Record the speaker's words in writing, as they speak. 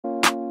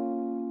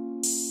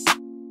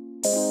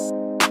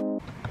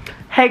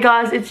Hey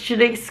guys, it's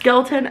Janique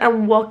Skeleton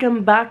and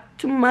welcome back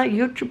to my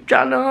YouTube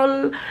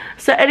channel.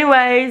 So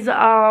anyways,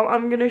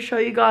 I'm gonna show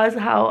you guys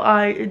how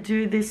I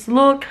do this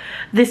look.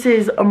 This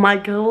is my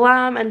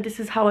glam and this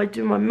is how I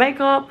do my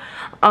makeup.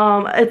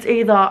 It's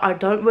either I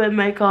don't wear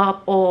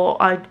makeup or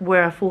I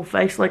wear a full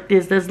face like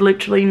this. There's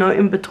literally no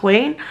in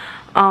between.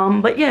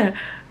 But yeah,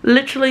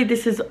 literally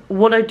this is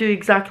what I do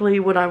exactly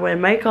when I wear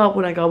makeup,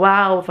 when I go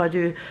out, if I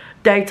do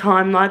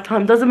daytime,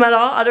 nighttime, doesn't matter.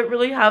 I don't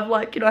really have,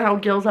 like, you know how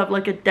girls have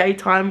like a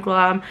daytime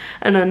glam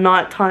and a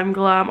nighttime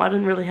glam. I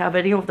don't really have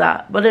any of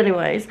that. But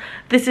anyways,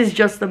 this is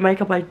just the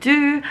makeup I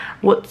do,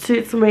 what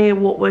suits me,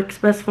 what works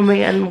best for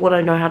me, and what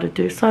I know how to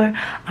do. So I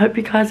hope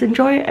you guys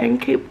enjoy it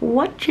and keep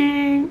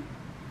watching.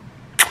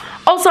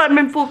 Also, I'm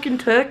in fucking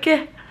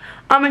Turkey.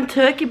 I'm in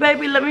Turkey,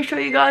 baby. Let me show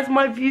you guys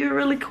my view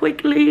really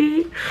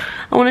quickly.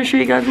 I want to show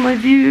you guys my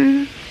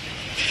view.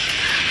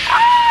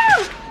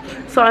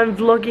 So I'm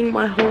vlogging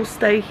my whole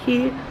stay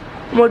here.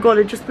 Oh my god,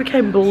 it just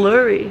became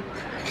blurry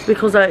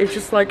because it's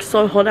just like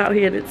so hot out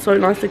here and it's so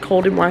nice and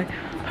cold in my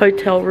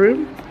hotel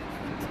room.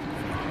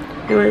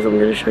 Anyways, I'm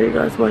gonna show you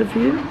guys my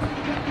view.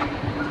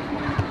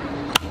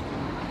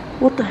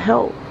 What the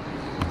hell?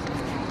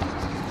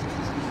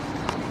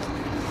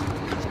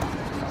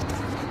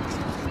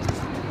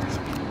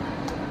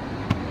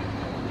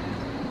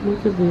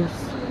 Look at this.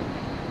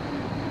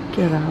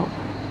 Get out.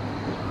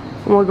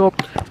 Oh my god.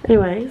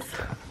 Anyways.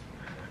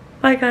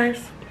 Bye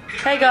guys.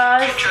 Hey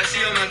guys.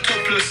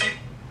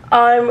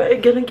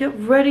 I'm gonna get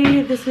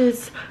ready. This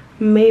is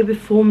me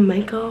before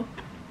makeup.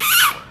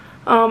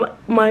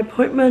 My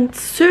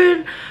appointment's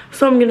soon,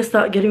 so I'm gonna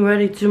start getting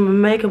ready to do my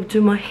makeup, do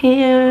my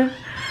hair.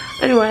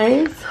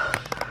 Anyways,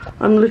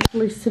 I'm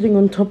literally sitting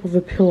on top of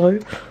a pillow,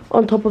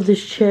 on top of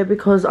this chair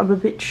because I'm a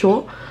bit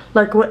short.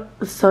 Like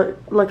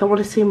I want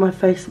to see my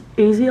face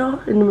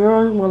easier in the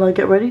mirror while I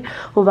get ready.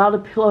 Without a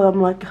pillow,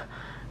 I'm like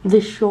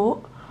this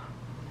short,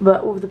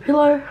 but with the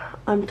pillow,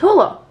 I'm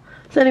taller.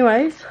 So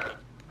anyways,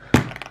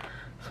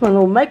 it's my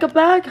little makeup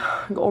bag.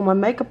 I got all my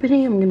makeup in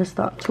here. I'm gonna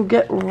start to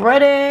get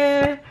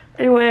ready.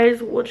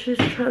 Anyways, watch this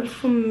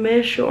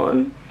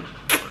transformation.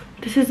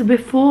 This is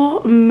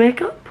before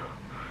makeup.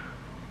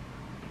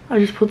 I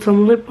just put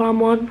some lip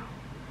balm on.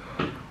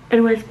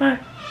 Anyways, bye.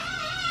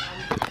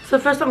 So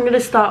first I'm gonna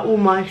start with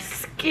my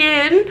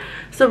skin.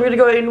 So I'm gonna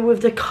go in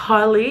with the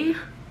Kylie.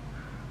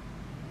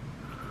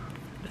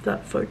 If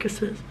that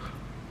focuses.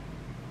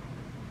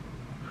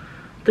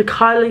 The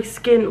Kylie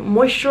Skin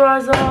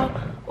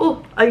Moisturizer.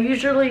 Oh, I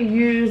usually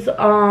use,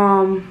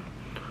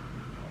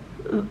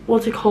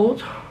 what's it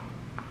called?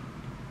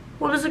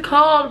 What is it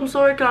called? I'm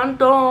sorry, I can't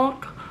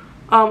talk.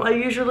 I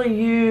usually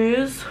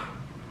use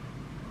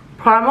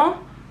primer.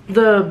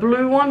 The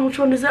blue one, which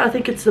one is it? I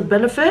think it's the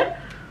Benefit.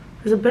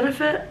 Is it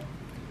Benefit?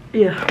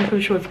 Yeah, I'm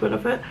pretty sure it's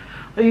Benefit.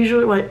 I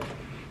usually, wait.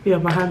 Yeah,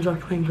 my hands are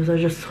clean because I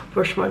just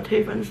brushed my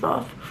teeth and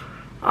stuff.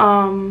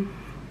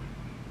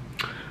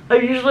 I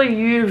usually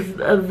use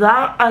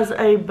that as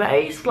a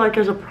base, like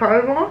as a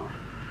primer,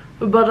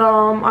 but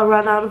I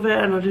ran out of it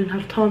and I didn't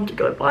have time to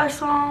go buy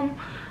some,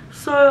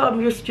 so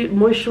I'm just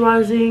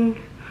moisturizing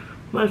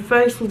my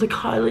face with the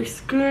Kylie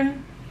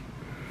Skin.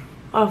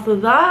 After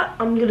that,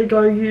 I'm gonna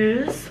go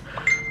use,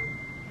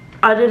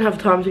 I didn't have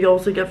time to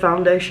also get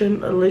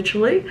foundation,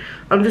 literally.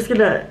 I'm just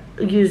gonna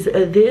use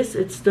this.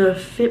 It's the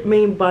Fit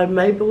Me by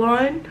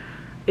Maybelline.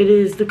 It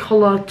is the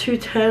color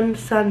 210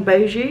 Sand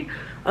Beige.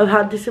 I've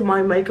had this in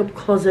my makeup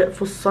closet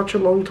for such a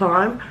long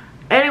time.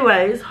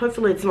 Anyways,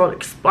 hopefully it's not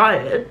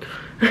expired.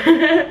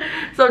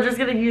 So I'm just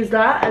gonna use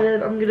that and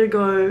then I'll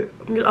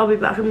be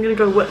back. I'm gonna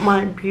go wet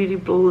my beauty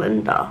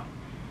blender.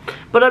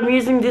 But I'm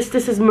using this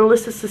is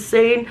Melissa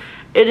SHEIN.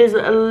 It is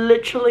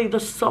literally the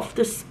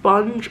softest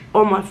sponge.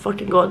 Oh my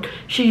fucking god.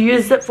 She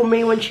used it for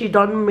me when she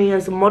done me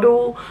as a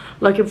model,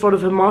 like in front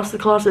of her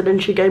masterclass, and then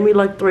she gave me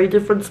like 3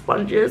 different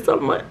sponges. So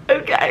I'm like,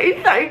 okay,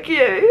 thank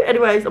you.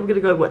 Anyways, I'm gonna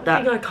go wet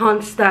that. The thing I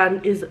can't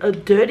stand is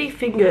dirty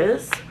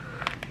fingers,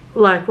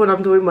 like when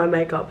I'm doing my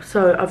makeup.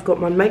 So I've got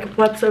my makeup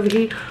wipes over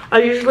here.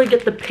 I usually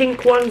get the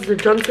pink ones, the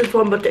Johnson's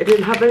one, but they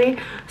didn't have any.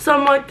 So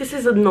I'm like, this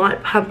is a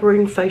night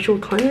pampering facial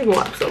cleansing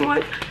wipe. So I'm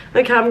like,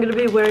 okay, I'm gonna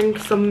be wearing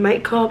some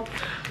makeup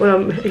when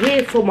I'm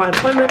here for my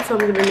appointment, so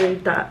I'm gonna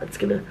need that. It's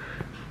gonna,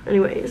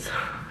 anyways,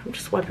 I'm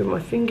just wiping my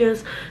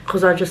fingers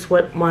because I just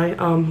wet my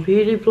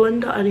beauty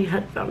blender and it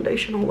had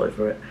foundation all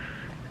over it.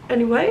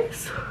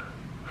 Anyways,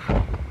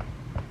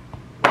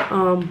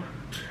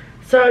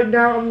 so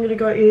now I'm gonna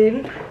go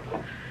in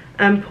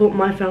and put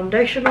my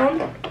foundation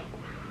on.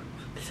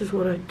 This is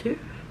what I do.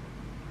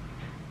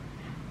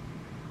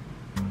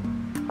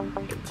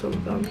 Get some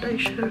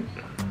foundation.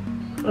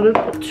 I don't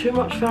put too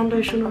much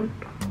foundation on.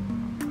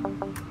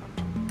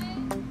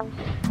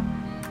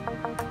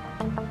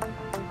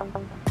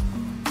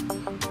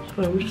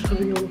 So I'm just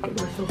having a look at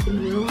myself in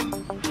the mirror.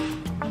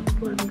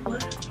 Blend,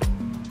 blend.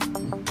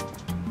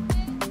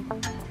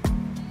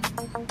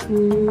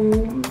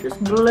 Just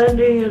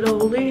blending it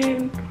all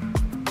in.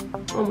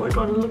 Oh my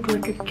god, I look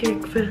like a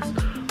cake fest.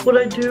 What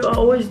I do, I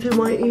always do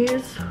my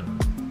ears.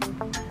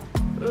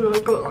 and I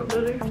got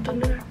underneath the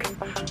neck.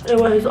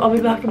 Anyways, I'll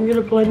be back. I'm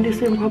gonna blend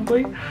this in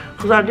properly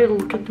because I didn't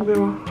look at the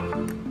mirror.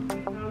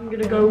 I'm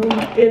gonna go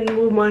in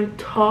with my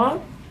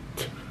Tarte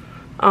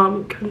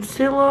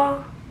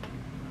concealer.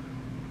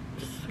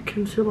 This is the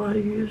concealer I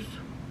use.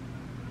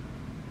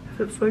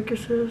 If it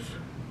focuses.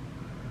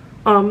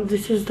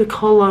 This is the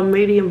color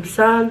medium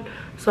sand,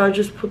 so I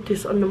just put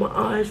this under my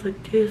eyes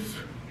like this.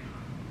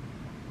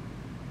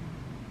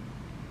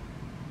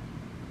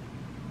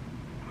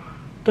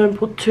 I don't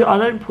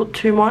put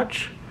too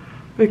much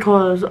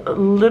because a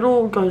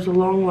little goes a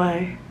long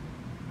way.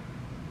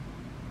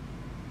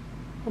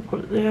 I'll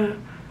put it there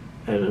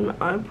and then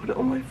I put it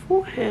on my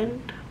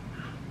forehead.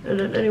 And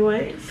then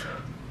anyways,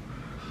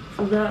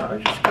 for that I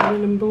just go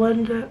in and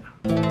blend it.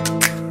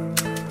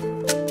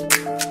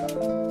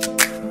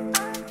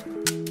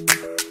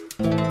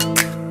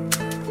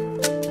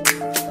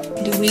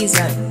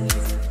 Louisa.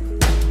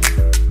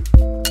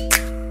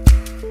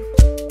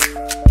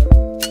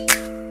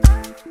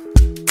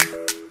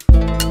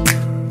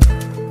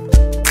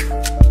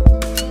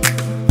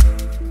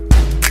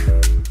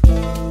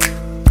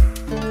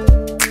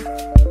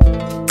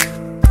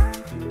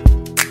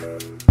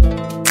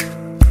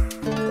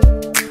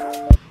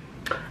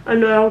 And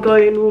now I'll go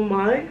in with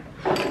my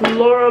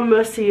Laura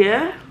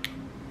Mercier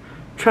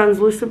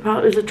translucent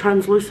powder. Is it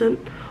translucent?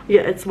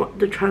 Yeah, it's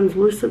the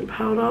translucent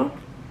powder.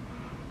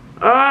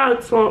 Ah,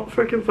 it's not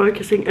freaking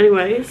focusing.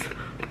 Anyways,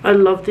 I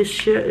love this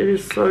shit. It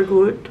is so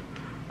good.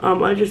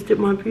 I just did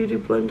my beauty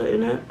blender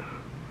in it.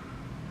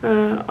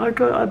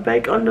 I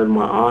bake under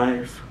my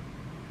eyes.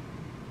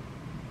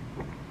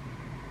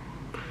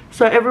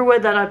 So everywhere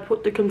that I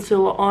put the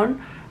concealer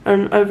on,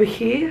 and over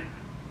here,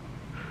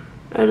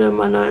 and then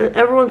my nose.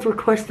 Everyone's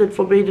requested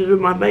for me to do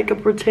my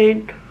makeup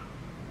routine.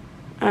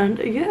 And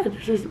yeah,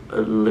 this is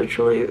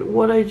literally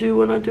what I do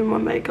when I do my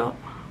makeup.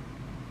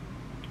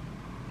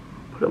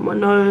 Put on my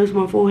nose,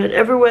 my forehead,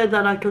 everywhere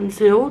that I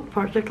concealed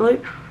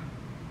practically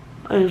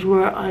is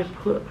where I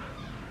put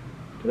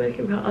the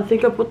makeup powder. I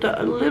think I put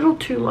that a little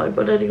too low,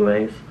 but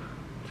anyways,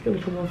 it's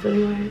gonna come off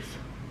anyways.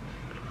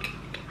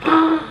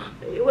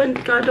 It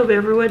went kind of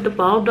everywhere, the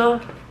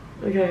Bada.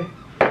 Okay.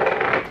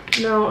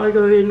 Now I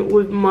go in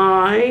with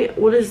my,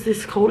 what is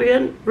this called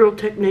again? Real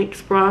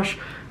Techniques brush.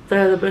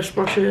 They're the best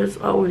brushes.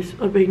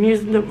 I've been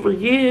using them for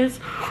years.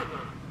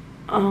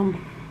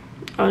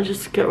 I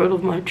just get rid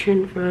of my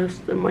chin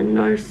first, then my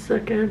nose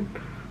second,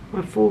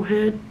 my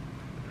forehead.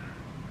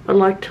 I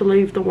like to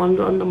leave the one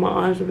under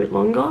my eyes a bit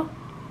longer.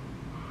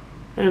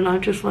 And I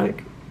just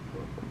like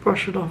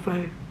brush it off,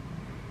 eh?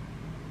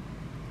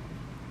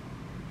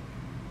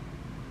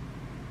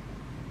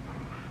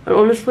 And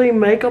honestly,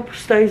 makeup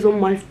stays on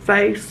my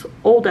face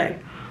all day.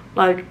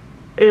 Like,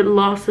 it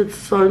lasted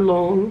so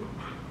long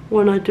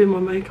when I do my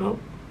makeup.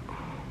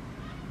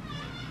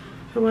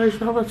 Anyways,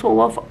 now that's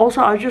all off.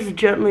 Also, I just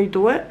gently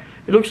do it.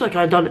 It looks like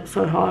I've done it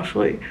so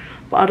harshly,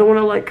 but I don't want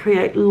to like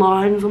create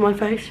lines on my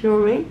face, you know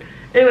what I mean?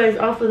 Anyways,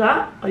 after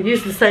that, I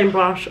use the same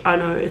brush. I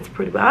know it's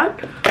pretty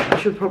bad. I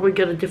should probably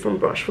get a different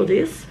brush for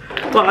this.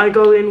 But I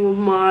go in with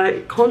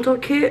my contour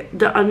kit,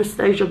 the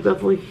Anastasia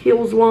Beverly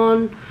Hills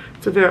one.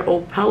 It's a very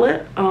old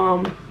palette,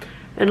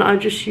 and I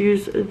just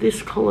use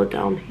this color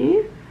down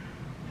here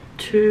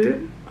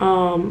to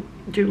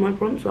do my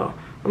bronzer.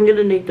 I'm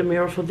gonna need the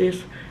mirror for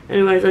this.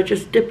 Anyways, I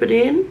just dip it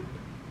in.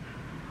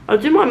 I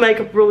do my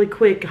makeup really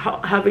quick,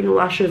 having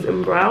lashes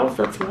and brows,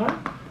 that's why.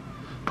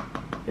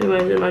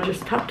 Anyway, then I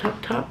just tap,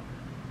 tap, tap.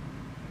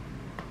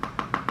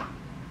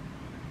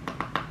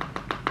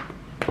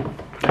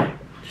 Okay,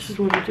 this is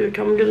what I do.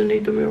 Okay, I'm gonna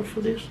need the mirror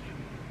for this.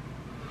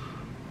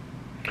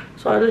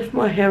 So I lift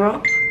my hair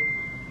up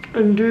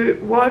and do it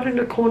right in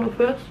the corner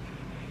first.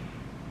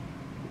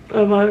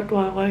 And I go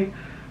like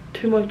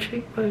to my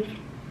cheekbones.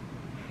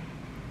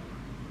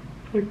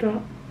 Like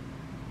that.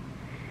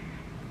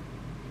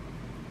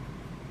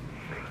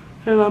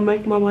 And I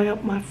make my way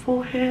up my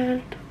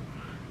forehead.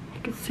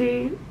 You can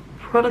see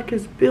product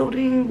is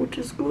building, which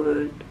is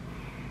good.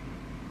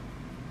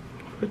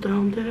 Put it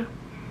down there.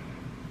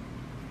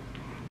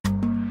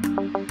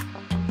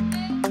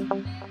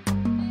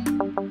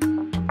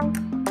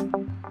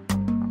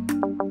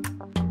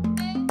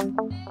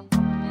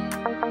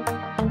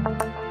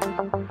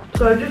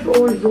 So I just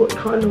always do it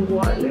kind of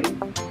lightly.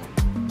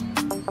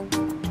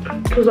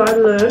 Because I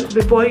learned,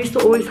 before I used to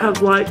always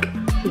have like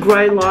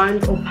grey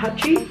lines or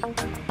patchy.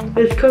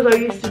 It's because I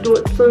used to do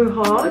it so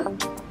hard.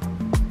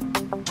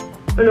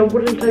 And I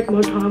wouldn't take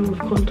my time with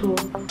contour.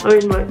 I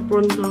mean like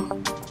bronzer.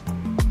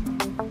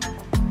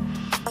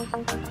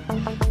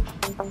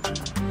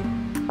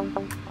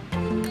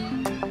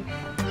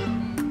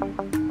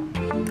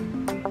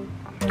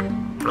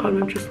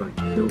 Kind of just like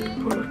build the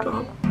product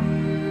up.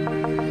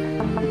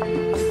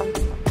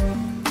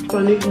 If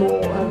I need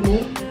more, I'll add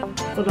more.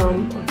 But I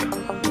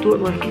can't do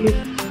it like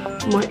here.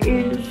 My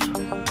ears.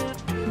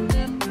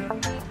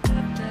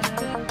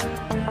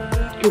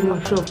 Give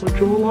myself a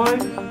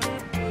jawline.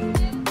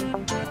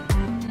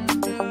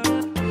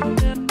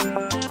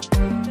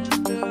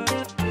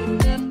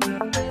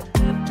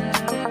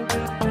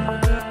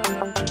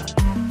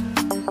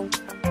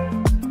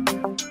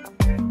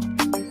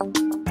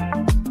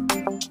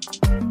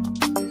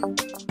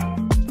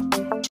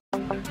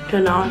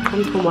 Okay, now I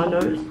contour my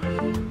nose.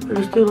 I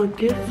just do like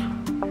this.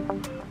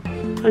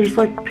 I just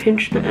like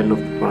pinch the end of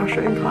the brush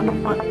and kind of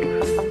like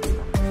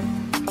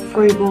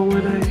free ball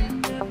it, eh?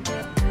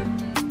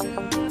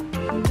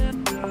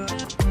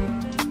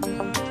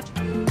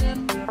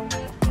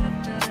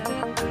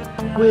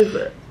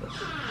 With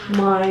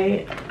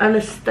my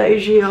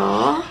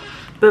Anastasia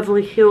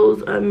Beverly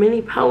Hills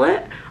mini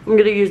palette, I'm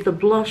going to use the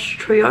blush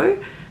trio,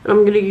 and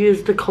I'm going to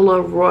use the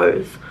color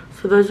Rose.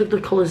 So those are the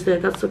colors there.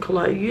 That's the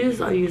color I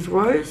use. I use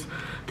Rose.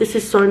 This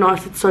is so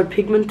nice. It's so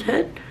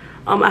pigmented.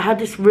 I had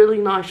this really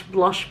nice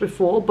blush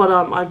before, but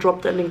I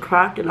dropped it and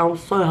cracked, and I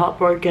was so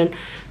heartbroken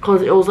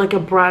because it was like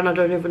a brand I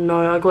don't even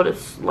know. I got it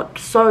like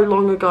so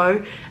long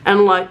ago,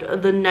 and like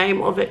the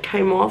name of it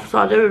came off, so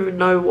I don't even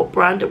know what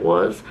brand it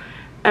was,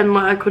 and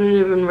like I couldn't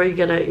even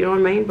re-get it, you know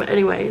what I mean? But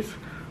anyways,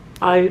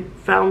 I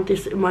found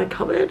this in my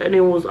cupboard, and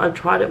I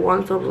tried it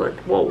once. I was like,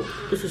 whoa,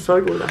 this is so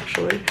good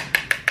actually.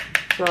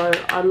 So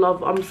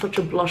I'm such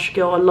a blush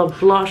girl. I love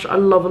blush. I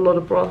love a lot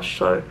of blush,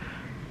 so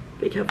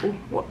be careful.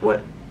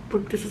 What?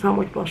 Look, this is how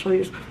much blush I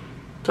use.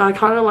 So I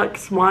kind of like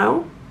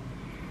smile,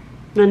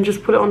 then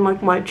just put it on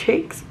like my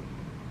cheeks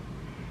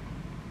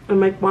and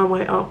make my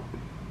way up.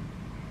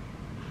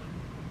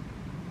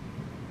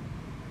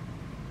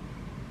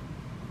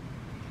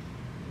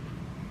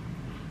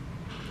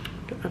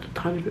 Add a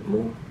tiny bit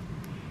more.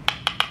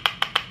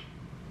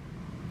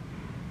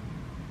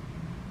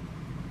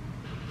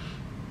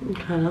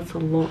 Okay, that's a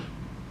lot.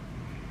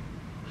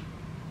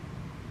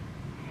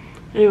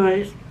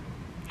 Anyways,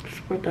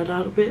 spread that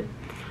out a bit.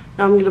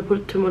 Now I'm going to put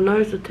it to my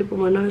nose, the tip of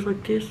my nose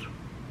like this.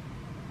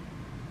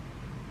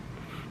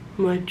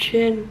 My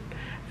chin.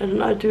 And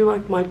then I do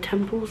like my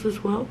temples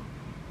as well.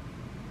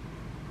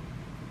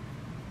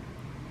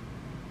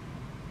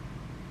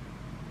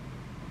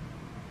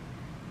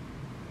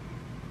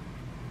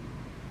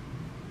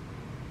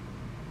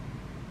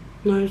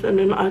 Nose, and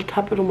then I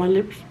tap it on my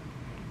lips.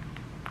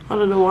 I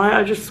don't know why,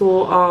 I just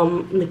saw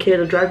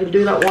Nikita Dragon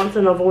do that once,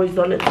 and I've always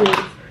done it too.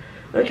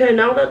 Okay,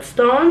 now that's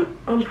done,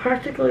 I'm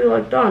practically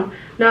like done.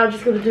 Now I'm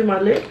just gonna do my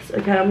lips.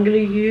 Okay, I'm gonna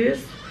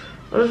use,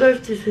 I don't know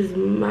if this is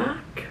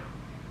MAC.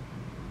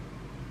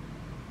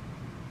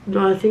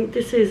 No, I think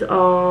this is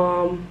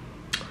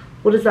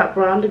what is that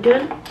brand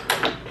again?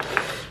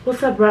 What's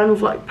that brand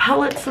with like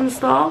palettes and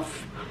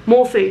stuff?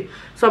 Morphe.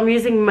 So I'm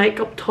using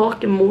Makeup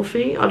Talk and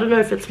Morphe. I don't know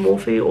if it's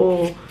Morphe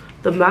or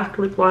the MAC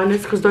lip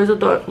liners, because those are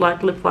the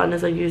like lip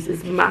liners I use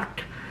is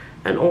MAC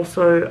and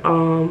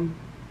also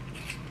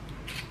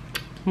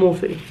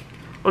Morphe.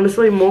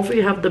 Honestly,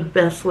 Morphe have the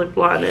best lip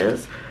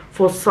liners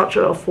for such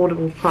an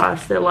affordable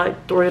price. They're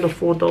like $3 to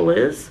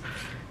 $4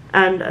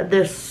 and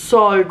they're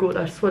so good,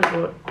 I swear to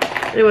God.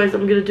 Anyways,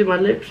 I'm gonna do my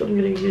lips. I'm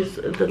gonna use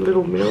the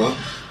little mirror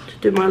to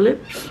do my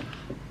lips.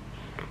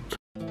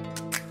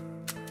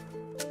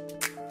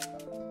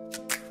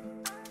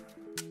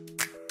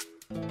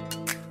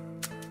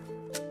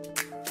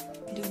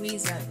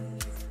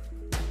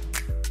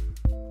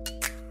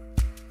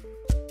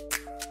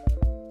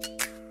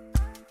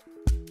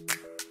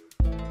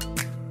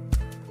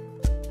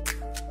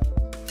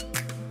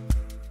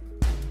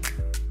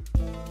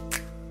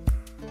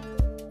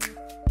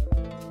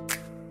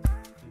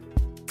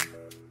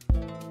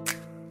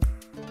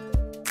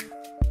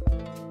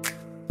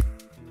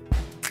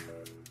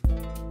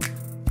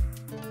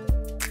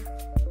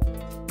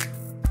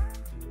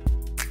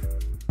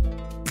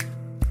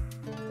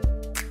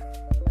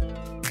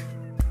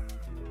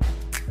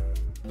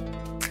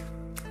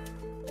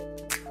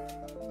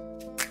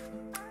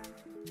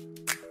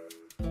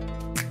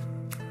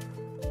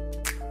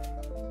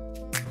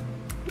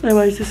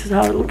 Anyways, this is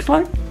how it looks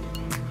like.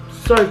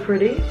 So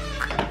pretty.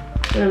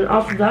 And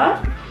after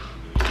that,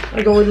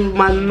 I go in with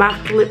my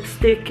MAC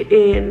lipstick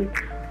in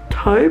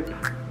Taupe.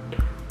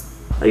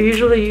 I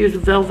usually use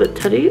Velvet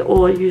Teddy,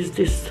 or I use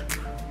this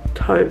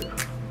Taupe.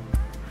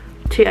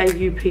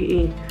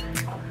 T-A-U-P-E.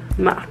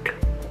 MAC.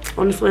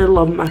 Honestly, I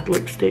love MAC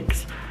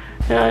lipsticks.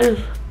 And I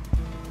just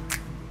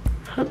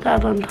put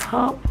that on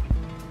top.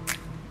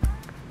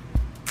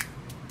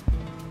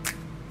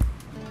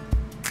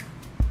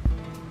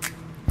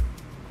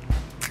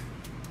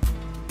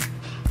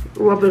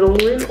 Rub it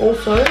all in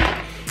also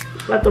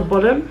at the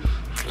bottom.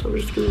 So I'm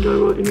just gonna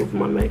go in with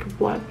my makeup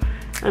wipe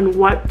and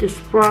wipe this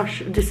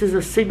brush. This is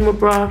a Sigma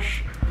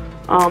brush,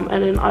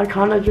 and then I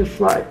kind of just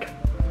like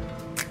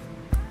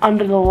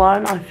under the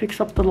line, I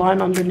fix up the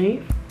line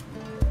underneath.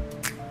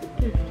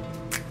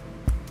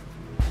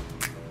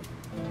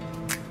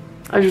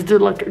 I just do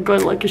like go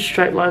like a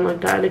straight line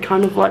like that, and it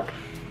kind of like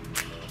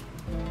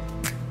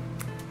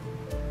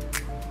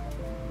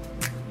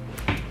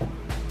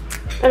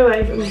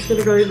Anyways, I'm just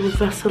gonna go in with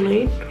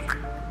Vaseline.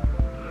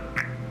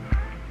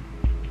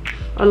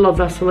 I love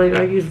Vaseline,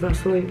 I use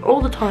Vaseline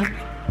all the time.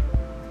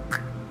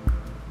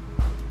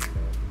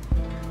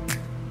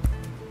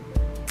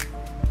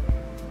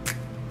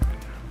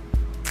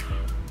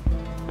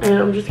 And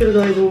I'm just gonna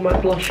go in with my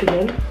blush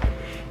again.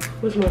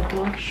 Where's my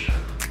blush?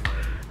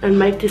 And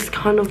make this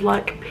kind of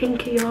like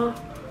pinkier.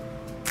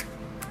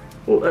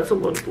 Oh, that's a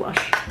lot of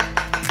blush.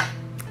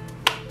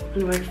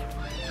 Anyways.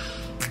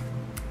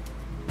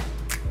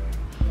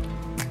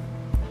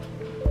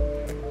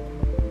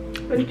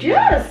 And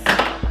yes,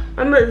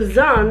 I'm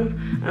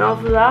done. And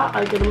after that,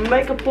 I get a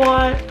makeup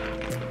wipe.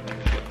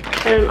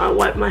 And I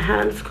wipe my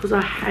hands because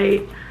I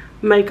hate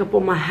makeup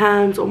on my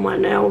hands or my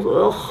nails.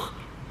 Ugh.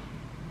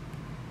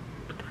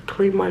 I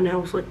clean my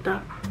nails like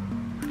that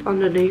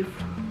underneath.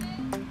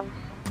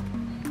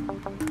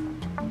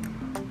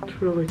 To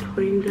really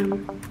clean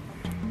them.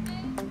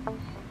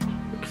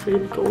 See,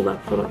 look at all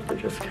that product that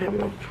just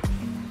came off.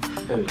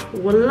 And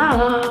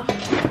voila!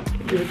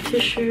 Get a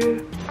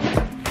tissue.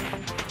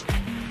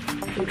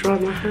 And dry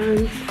my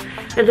hands.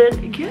 And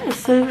then, yeah,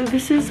 so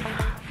this is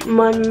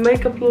my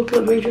makeup look.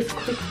 Let me just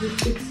quickly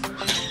fix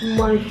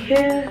my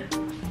hair.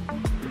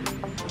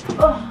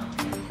 Oh.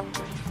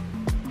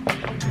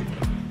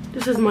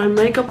 This is my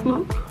makeup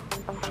look.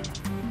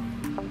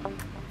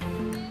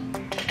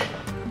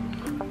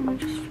 Let me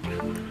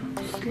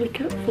just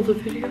slick it for the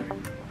video.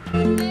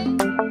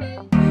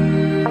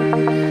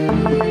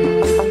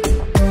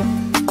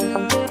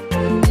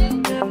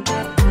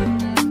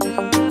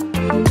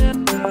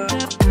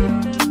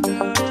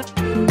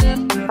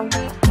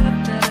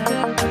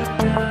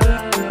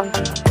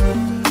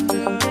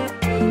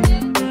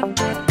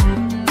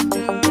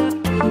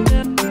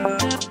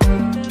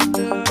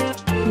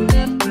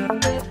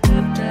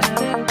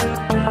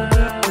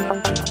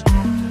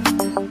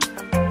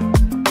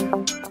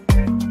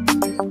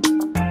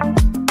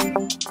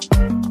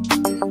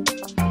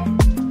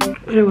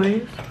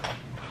 Anyways,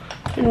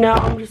 and now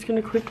I'm just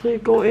gonna quickly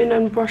go in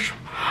and brush.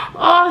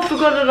 Oh, I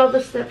forgot another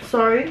step,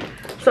 sorry.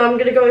 So I'm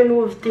gonna go in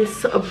with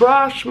this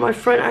brush. My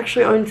friend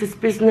actually owns this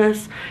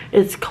business.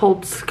 It's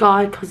called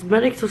Sky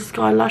Cosmetics or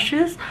Sky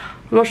Lashes.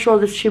 I'm not sure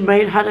that she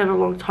had it a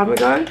long time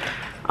ago.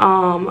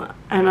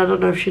 And I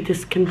don't know if she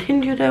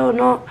discontinued it or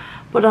not.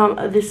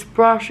 But this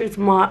brush is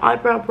my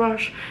eyebrow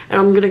brush. And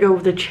I'm gonna go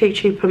with the Chi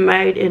Chi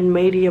pomade in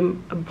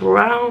medium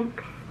brown.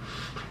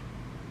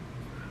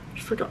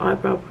 Just like an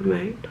eyebrow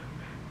pomade.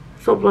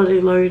 It's not bloody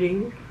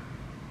loading.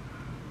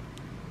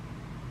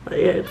 But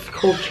yeah, it's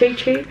called Chi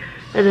Chi.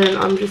 And then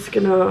I'm just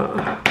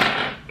gonna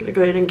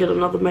go in and get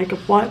another makeup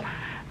wipe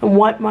and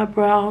wipe my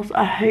brows.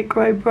 I hate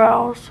grey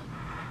brows.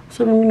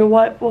 So I'm gonna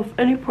wipe off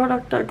any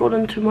product that got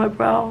into my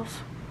brows.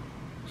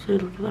 See,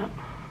 look at that.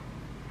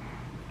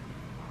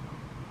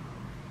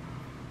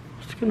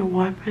 Just gonna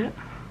wipe it.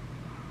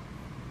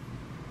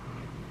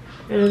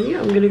 And yeah,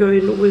 I'm gonna go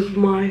in with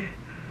my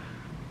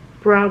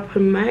brow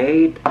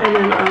pomade, and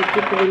then I'll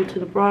dip it into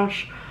the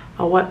brush.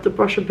 I'll wipe the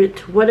brush a bit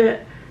to wet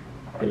it,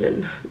 and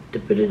then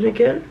dip it in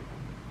again.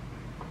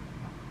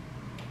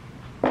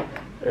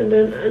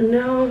 And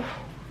now I'm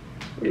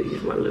gonna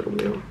use my little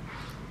mirror.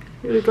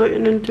 I'm gonna go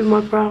in and do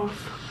my brows.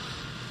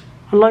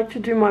 I like to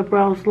do my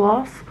brows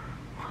last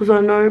because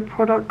I know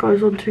product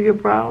goes onto your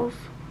brows.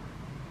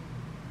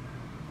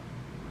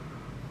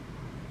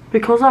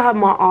 Because I have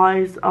my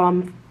eyes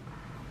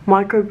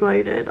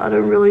microbladed, I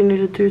don't really need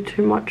to do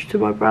too much to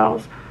my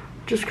brows.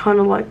 Just kind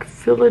of like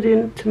fill it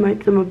in to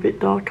make them a bit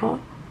darker.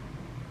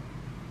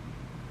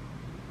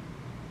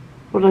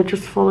 But I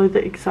just follow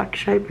the exact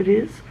shape it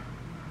is.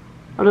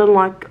 I don't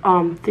like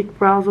thick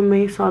brows on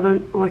me, so I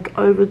don't like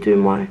overdo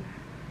my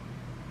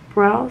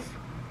brows.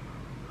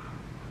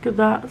 Look at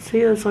that.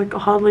 See, there's like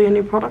hardly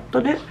any product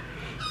on it.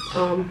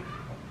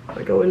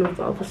 I go in with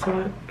the other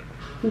side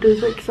and do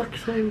the exact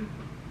same.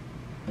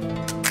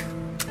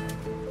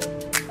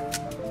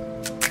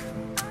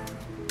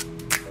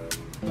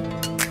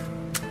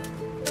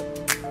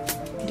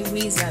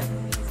 Louisa.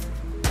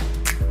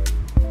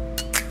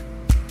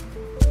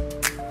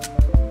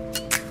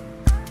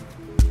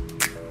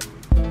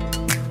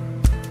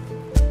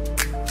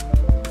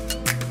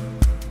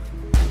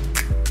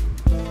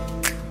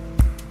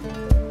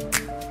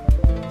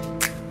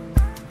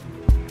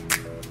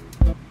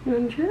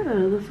 And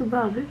yeah, that's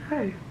about it,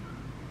 hey.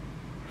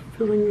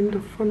 Filling in the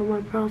front of my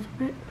brows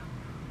a bit.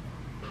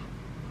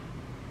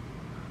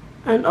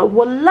 And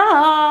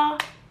voila!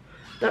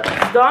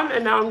 That's done,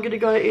 and now I'm gonna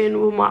go in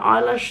with my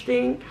eyelash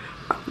thing.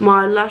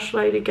 My lash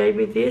lady gave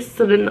me this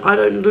so then I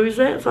don't lose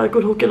it, so I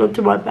could hook it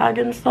onto my bag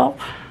and stuff.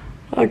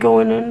 I go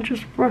in and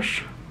just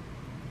brush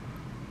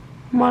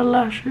my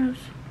lashes.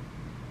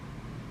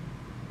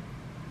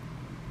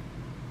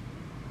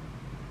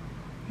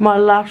 My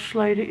lash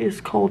lady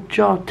is called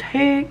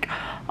Jartique.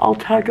 I'll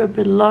tag her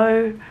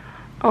below.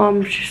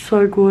 She's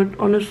so good,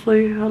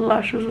 honestly. Her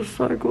lashes are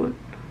so good.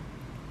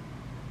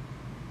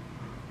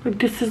 Like,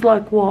 this is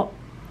like what,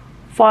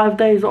 5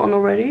 days on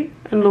already,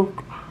 and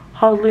look,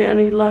 hardly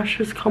any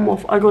lashes come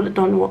off. I got it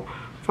done what,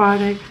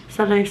 Friday,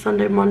 Saturday,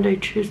 Sunday, Monday,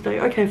 Tuesday.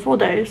 Okay, 4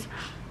 days,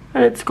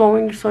 and it's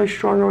going so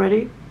strong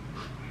already.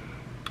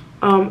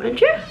 And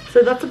yeah,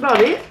 so that's about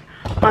it.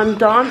 I'm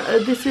done.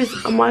 This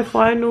is my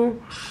final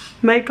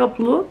makeup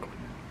look,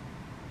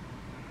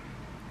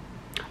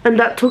 and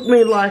that took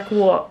me like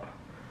what,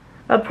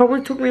 that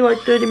probably took me like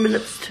 30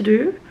 minutes to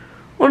do.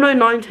 Oh no,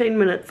 19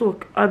 minutes.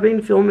 Look, I've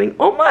been filming.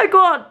 Oh my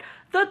god,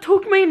 that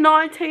took me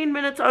 19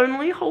 minutes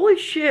only. Holy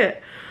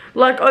shit.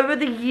 Like over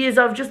the years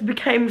I've just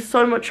became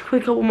so much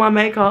quicker with my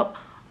makeup.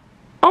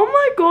 Oh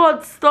my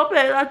god, stop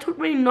it. That took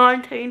me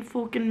 19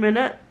 fucking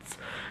minutes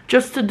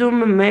just to do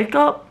my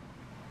makeup.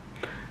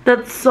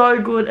 That's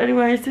so good.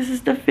 Anyways, this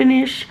is the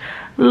finish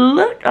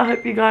look. I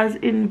hope you guys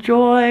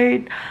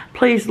enjoyed.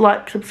 Please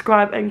like,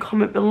 subscribe and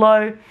comment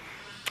below.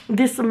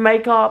 This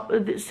makeup,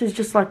 this is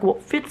just like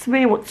what fits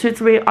me, what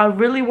suits me. I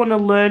really want to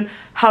learn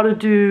how to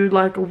do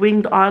like a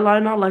winged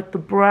eyeliner, like the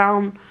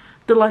brown,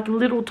 the like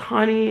little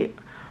tiny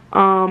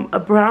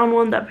a brown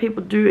one that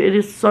people do. It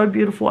is so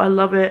beautiful. I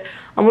love it.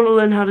 I want to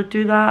learn how to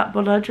do that,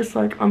 but I just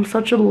like, I'm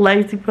such a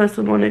lazy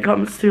person when it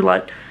comes to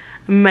like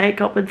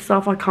makeup and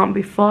stuff. I can't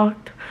be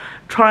fucked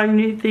trying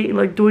new things,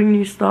 like doing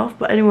new stuff.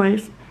 But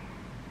anyways,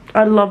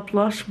 I love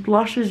blush.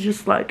 Blush is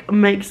just like,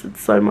 makes it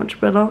so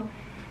much better.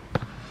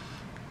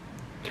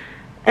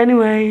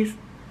 Anyways,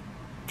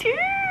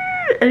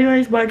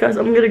 bye guys.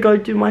 I'm gonna go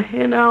do my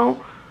hair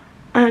now,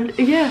 and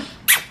yeah,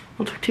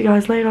 I'll talk to you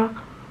guys later.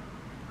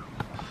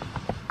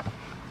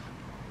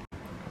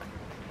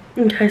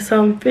 Okay,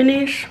 so I'm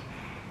finished.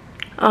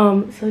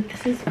 So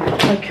this is,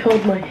 I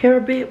curled my hair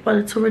a bit, but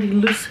it's already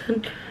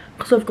loosened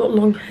because I've got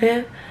long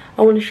hair.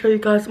 I want to show you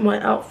guys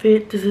my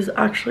outfit. This is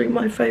actually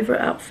my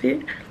favorite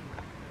outfit.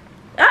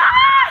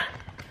 Ah!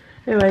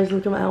 Anyways,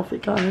 look at my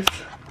outfit, guys.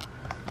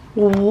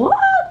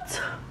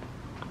 What?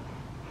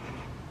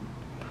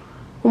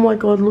 Oh my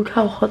god, look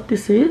how hot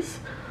this is.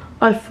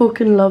 I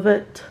fucking love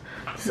it.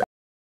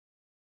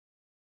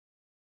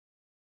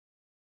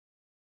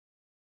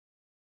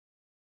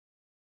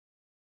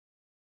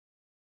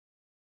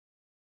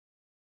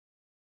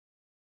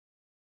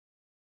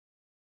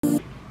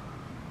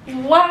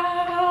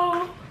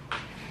 Wow,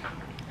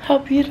 how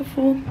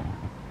beautiful.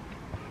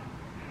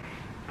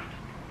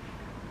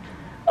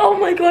 Oh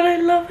my god, I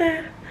love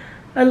it.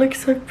 I look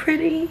so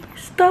pretty.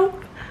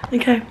 Stop.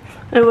 Okay,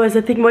 anyways,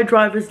 I think my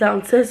driver's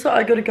downstairs, so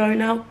I gotta go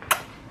now.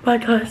 Bye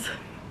guys.